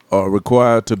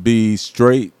required to be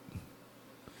straight?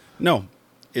 No,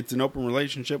 it's an open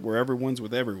relationship where everyone's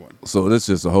with everyone. So that's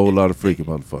just a whole lot of freaking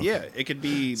motherfuckers. Yeah, it could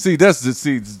be. See, that's the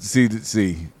see,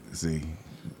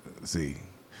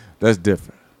 that's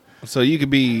different. So you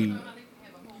could be.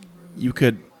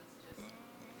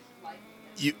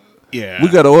 Yeah. We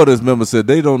got an audience member said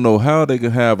they don't know how they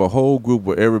can have a whole group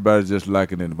where everybody's just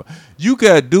liking anybody. You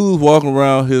got dudes walking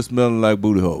around here smelling like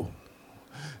booty hole.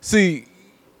 See,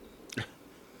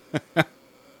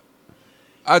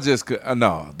 I just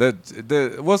no.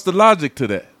 That what's the logic to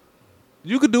that?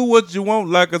 You can do what you want,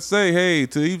 like I say. Hey,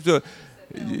 to each other,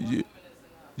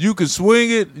 you can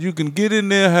swing it. You can get in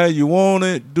there how you want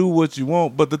it. Do what you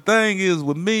want. But the thing is,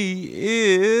 with me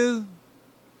is,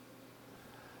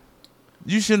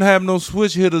 you shouldn't have no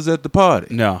switch hitters at the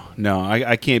party. No,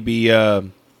 I can't be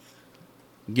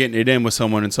getting it in with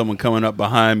someone and someone coming up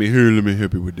behind me. Here, let me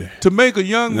help you with that. To make a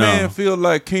young man feel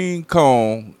like King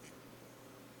Kong,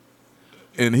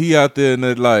 and he out there in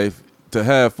that life, to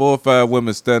have 4 or 5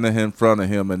 women standing in front of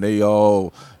him, and they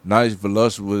all nice,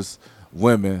 voluptuous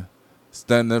women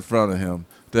standing in front of him,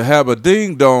 to have a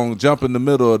ding dong jump in the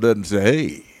middle of that and say,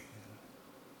 "Hey,"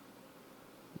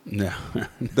 No.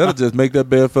 that'll just make that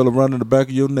bad fella run in the back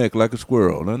of your neck like a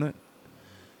squirrel, doesn't it?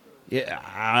 Yeah,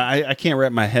 I can't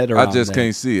wrap my head around I just that.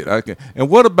 can't see it. I can. And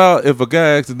what about if a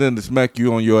guy accidentally smack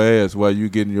you on your ass while you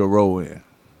getting your roll in?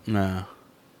 No.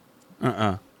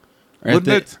 Or, Wouldn't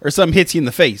it- or something hits you in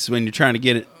the face when you're trying to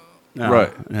get it. No,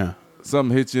 Right. Yeah.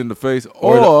 Something hits you in the face,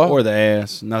 Or the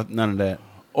ass. None of that.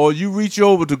 or you reach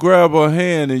over to grab her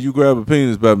hand and you grab a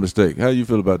penis by mistake. How you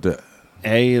feel about that?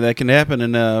 Hey, that can happen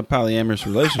in a polyamorous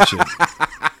relationship.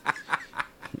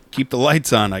 Keep the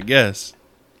lights on, I guess.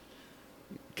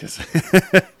 'Cause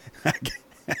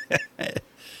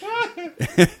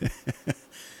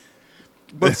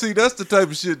But see, that's the type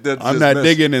of shit that I'm just not mess-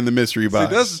 digging in the mystery See,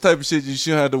 box. that's the type of shit you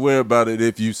shouldn't have to worry about it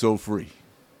if you so free.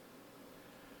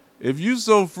 If you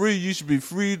so free, you should be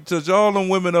free to touch all them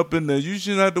women up in there. You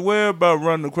shouldn't have to worry about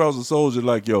running across a soldier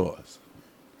like yours.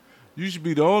 You should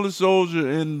be the only soldier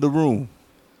in the room.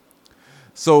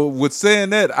 So with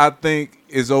saying that, I think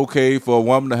it's okay for a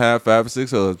woman to have 5 or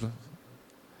 6 husbands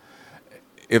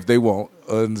if they want.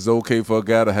 And it's okay for a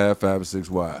guy to have 5 or 6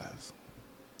 wives.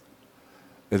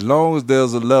 As long as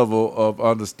there's a level of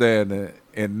understanding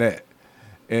in that.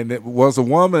 And once a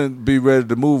woman be ready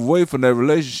to move away from that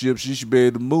relationship, she should be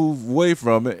able to move away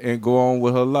from it and go on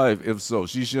with her life. If so,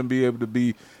 she shouldn't be able to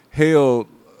be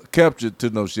captured to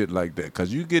no shit like that.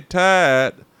 Because you get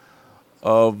tired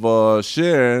of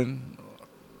sharing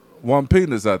one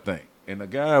penis, I think. And a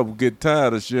guy will get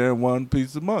tired of sharing one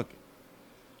piece of monkey.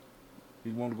 He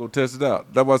want to go test it out.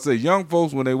 That's why I say young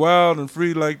folks, when they wild and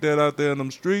free like that out there in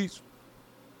them streets,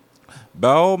 by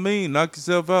all means, knock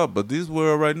yourself out. But this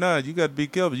world right now, you got to be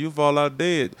careful. You fall out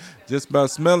dead just by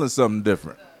smelling something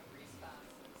different.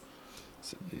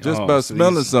 Just by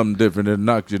smelling something different, it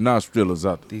knocks your nostrils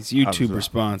out. These YouTube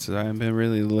responses, I haven't been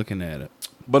really looking at it.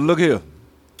 But look here.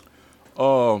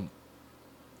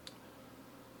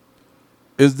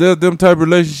 Is there them type of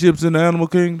relationships in the animal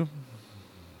kingdom?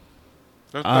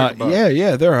 Let's talk about it.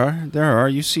 Yeah, there are.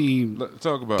 You see Let's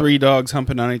talk about 3 dogs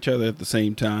humping on each other at the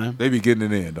same time. They be getting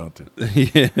it in, don't they?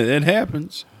 Yeah, it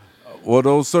happens. Well,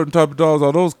 those certain type of dogs,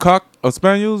 are those cock or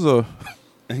spaniels or?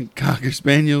 And Cocker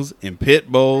Spaniels and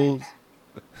Pit Bulls.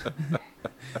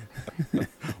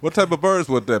 What type of birds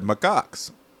was that?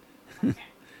 Macaques.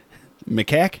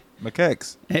 Macaque?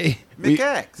 Macaques. Hey,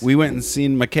 Macaques. we went and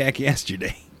seen macaque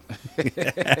yesterday.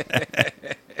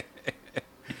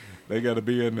 They got to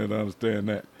be in there to understand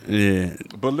that. Yeah,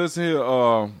 But listen here.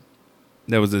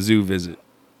 that was a zoo visit.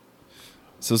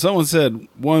 So someone said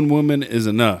 1 woman is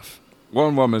enough.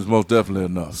 One woman is most definitely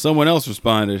enough. Someone else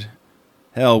responded,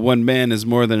 hell, 1 man is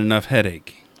more than enough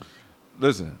headache.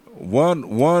 Listen, one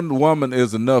woman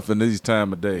is enough in these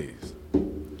time of days.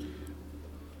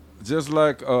 Just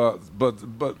like, but,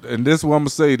 and this one, I'm gonna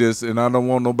say this, and I don't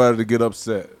want nobody to get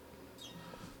upset,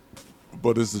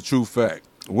 but it's a true fact.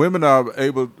 Women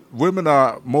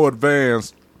are more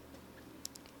advanced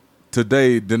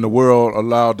today than the world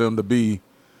allowed them to be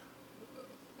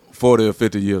 40 or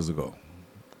 50 years ago.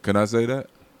 Can I say that?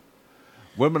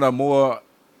 Women are more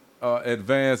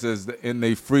advanced in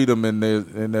their freedom and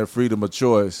in their freedom of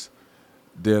choice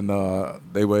than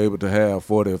they were able to have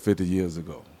 40 or 50 years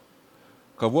ago.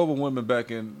 Because what were women back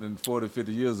in 40,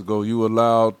 50 years ago? You were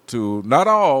allowed to, not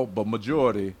all, but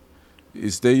majority, you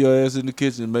stay your ass in the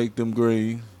kitchen and make them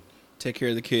greens. Take care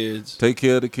of the kids. Take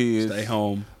care of the kids. Stay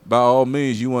home. By all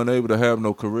means, you weren't able to have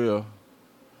no career.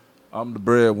 I'm the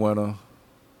breadwinner.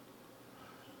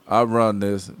 I run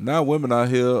this. Now women out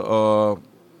here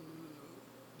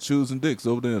choosing dicks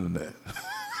over the internet.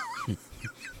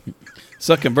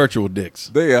 Sucking virtual dicks.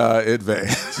 They are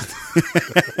advanced.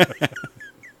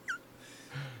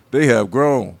 They have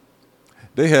grown.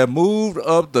 They have moved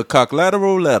up the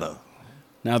cocklateral ladder.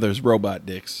 Now there's robot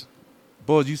dicks.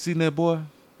 Boy, you seen that, boy?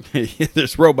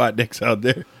 There's robot dicks out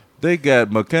there. They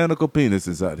got mechanical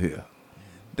penises out here.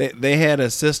 They had a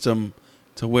system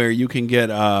to where you can get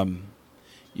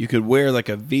you could wear like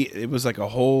it was like a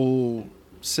whole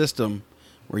system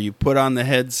where you put on the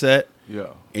headset,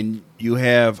 Yeah. and you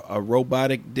have a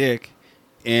robotic dick,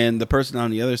 and the person on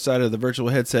the other side of the virtual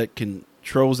headset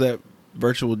controls that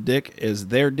virtual dick as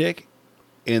their dick,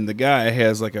 and the guy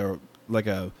has like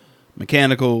a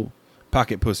mechanical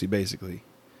pocket pussy basically.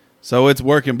 So it's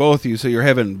working both of you. So you're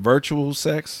having virtual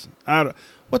sex.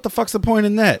 What the fuck's the point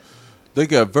in that? They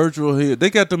got virtual head. They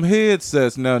got them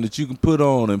headsets now that you can put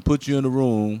on and put you in a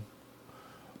room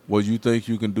where you think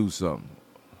you can do something.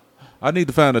 I need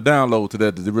to find a download to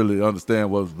that to really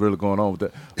understand what's really going on with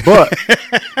that. But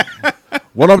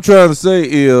what I'm trying to say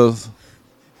is,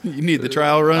 You need the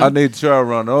trial run? I need the trial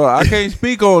run. Oh, I can't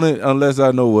speak on it unless I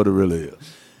know what it really is.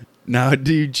 Now,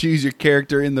 do you choose your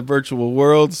character in the virtual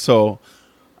world? So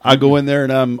I go in there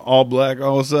and I'm all black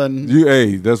all of a sudden.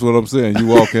 Hey, that's what I'm saying. You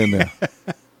walk in there.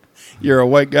 You're a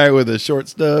white guy with a short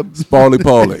stub. Smalley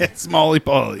Pauly. Smalley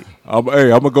Polly. I'm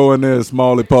going to go in there as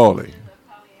Smalley Pauly.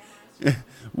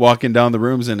 Walking down the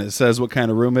rooms and it says what kind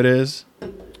of room it is.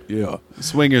 Yeah.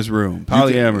 Swingers room.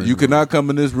 Polyamorous. You cannot come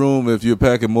in this room if you're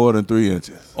packing more than 3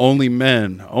 inches. Only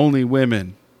men. Only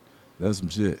women. That's some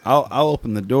shit. I'll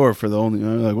open the door for the only.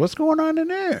 I'm like, what's going on in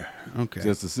there? Okay.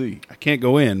 Just to see. I can't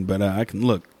go in, but I can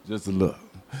look. Just to look.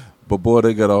 But boy,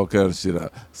 they got all kind of shit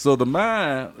out. So the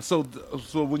mind. So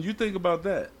when you think about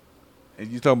that, and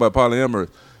you talk about polyamorous,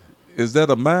 is that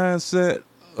a mindset,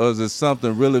 or is it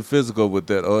something really physical with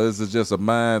that, or is it just a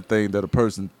mind thing that a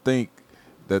person think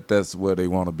that that's where they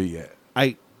want to be at?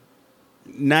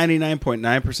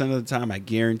 99.9% of the time, I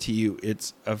guarantee you,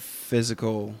 it's a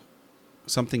physical,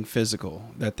 something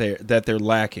physical that they're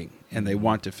lacking, and they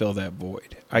want to fill that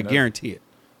void. I guarantee it.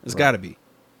 It's got to be.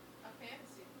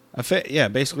 A fantasy.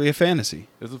 Basically a fantasy.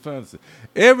 It's a fantasy.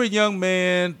 Every young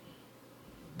man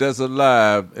that's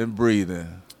alive and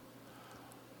breathing,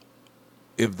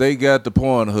 if they got the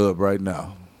Pornhub right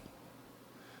now,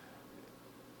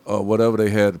 or whatever they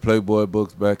had, the Playboy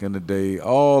books back in the day,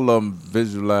 all of them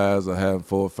visualize or having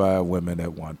 4 or 5 women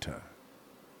at one time.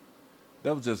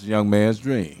 That was just a young man's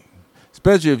dream,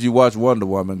 especially if you watch Wonder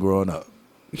Woman growing up.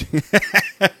 Is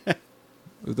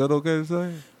that okay to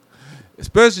say?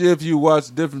 Especially if you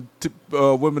watch different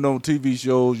women on TV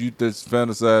shows, you just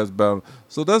fantasize about them.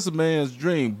 So that's a man's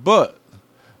dream. But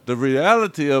the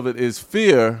reality of it is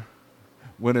fear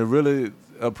when it really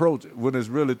when it's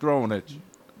really thrown at you.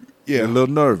 Yeah. You're a little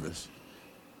nervous.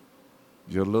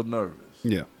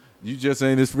 Yeah. You just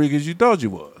ain't as freaky as you thought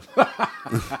you was.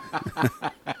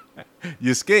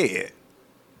 You're scared.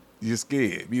 You're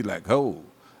like, oh,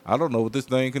 I don't know what this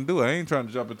thing can do. I ain't trying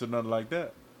to jump into nothing like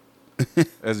that.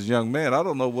 As a young man, I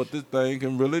don't know what this thing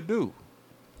can really do.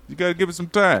 You got to give it some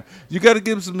time. You got to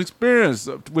give it some experience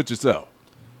with yourself.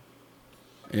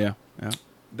 Yeah.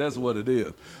 That's what it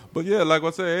is. But yeah, like I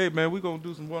say, hey man, we're going to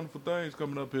do some wonderful things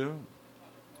coming up here.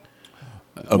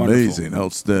 Amazing,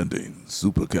 outstanding,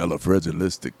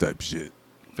 supercalifragilistic type shit.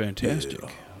 Fantastic.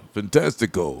 Yeah.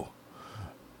 Fantastico.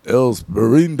 El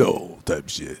Sperindo type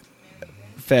shit.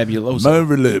 Fabuloso.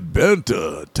 Manly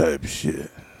Banter type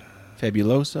shit.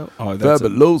 Fabuloso? Oh, that's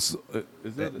Fabuloso.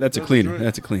 that's a cleaner.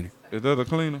 That's a cleaner. Is that a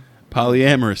cleaner?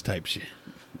 Polyamorous type shit.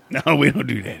 No, we don't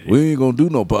do that. We ain't gonna do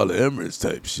no polyamorous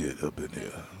type shit up in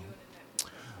here.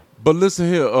 But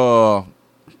listen here, we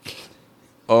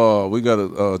got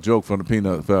a joke from the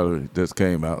Peanut Gallery that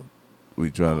came out.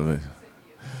 We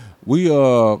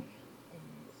are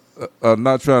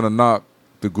not trying to knock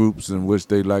the groups in which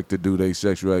they like to do their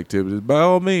sexual activities. By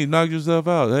all means, knock yourself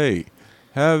out. Hey,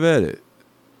 have at it.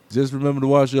 Just remember to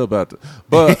wash up after.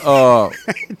 But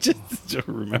just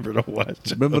remember to wash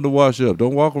up. Remember to wash up.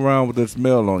 Don't walk around with that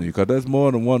smell on you, because that's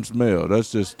more than one smell.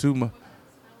 That's just too much.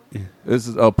 It's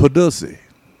padussy.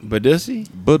 Badussy?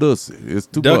 Badussy. It's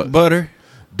too Duck much. butter?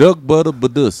 Duck butter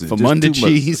badussy. Famunda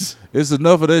cheese? It's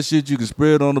enough of that shit you can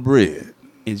spread on the bread.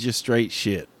 It's just straight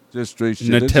shit. Just straight shit.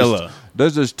 Nutella.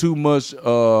 That's just too much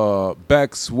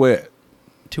back sweat.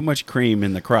 Too much cream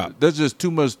in the crop. That's just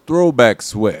too much throwback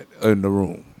sweat in the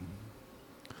room.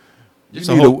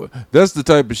 That's the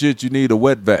type of shit you need a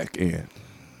wet vac in.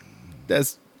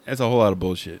 That's a whole lot of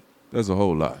bullshit. That's a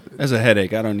whole lot. That's a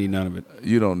headache. I don't need none of it.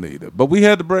 You don't need it. But we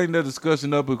had to bring that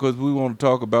discussion up because we want to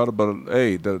talk about it. But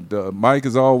hey, the mic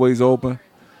is always open,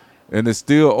 and it's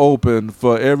still open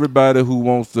for everybody who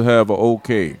wants to have an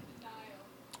okay.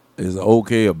 Is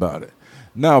okay about it.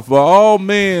 Now, for all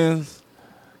men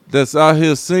that's out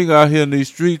here single out here in these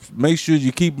streets, make sure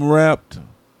you keep them wrapped.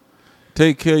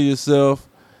 Take care of yourself.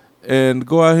 And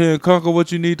go out here and conquer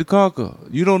what you need to conquer.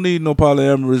 You don't need no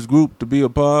polyamorous group to be a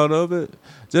part of it.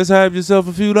 Just have yourself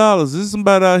a few dollars. There's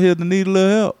somebody out here that need a little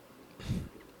help.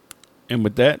 And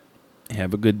with that,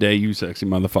 have a good day, you sexy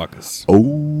motherfuckers.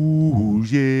 Oh,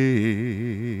 yeah.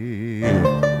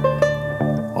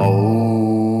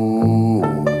 Oh,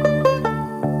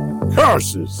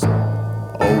 curses.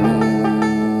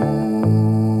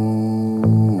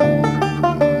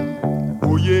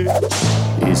 Oh, yeah.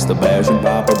 It's the Bash and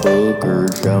Papa Booker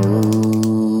Show.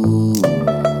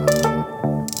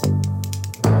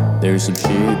 There's some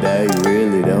shit that you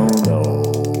really don't know.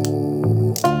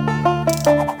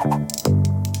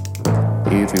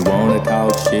 If you wanna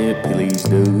talk shit, please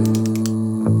do.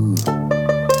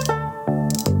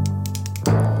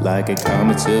 Like and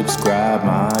comment, subscribe,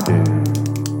 my dude.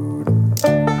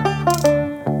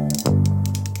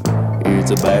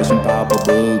 It's a Bash and Papa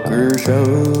Booker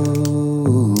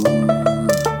show.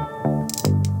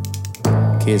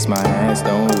 Kiss my ass,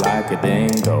 don't like it,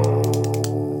 then go.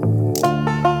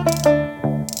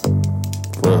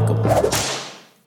 Fuck 'em.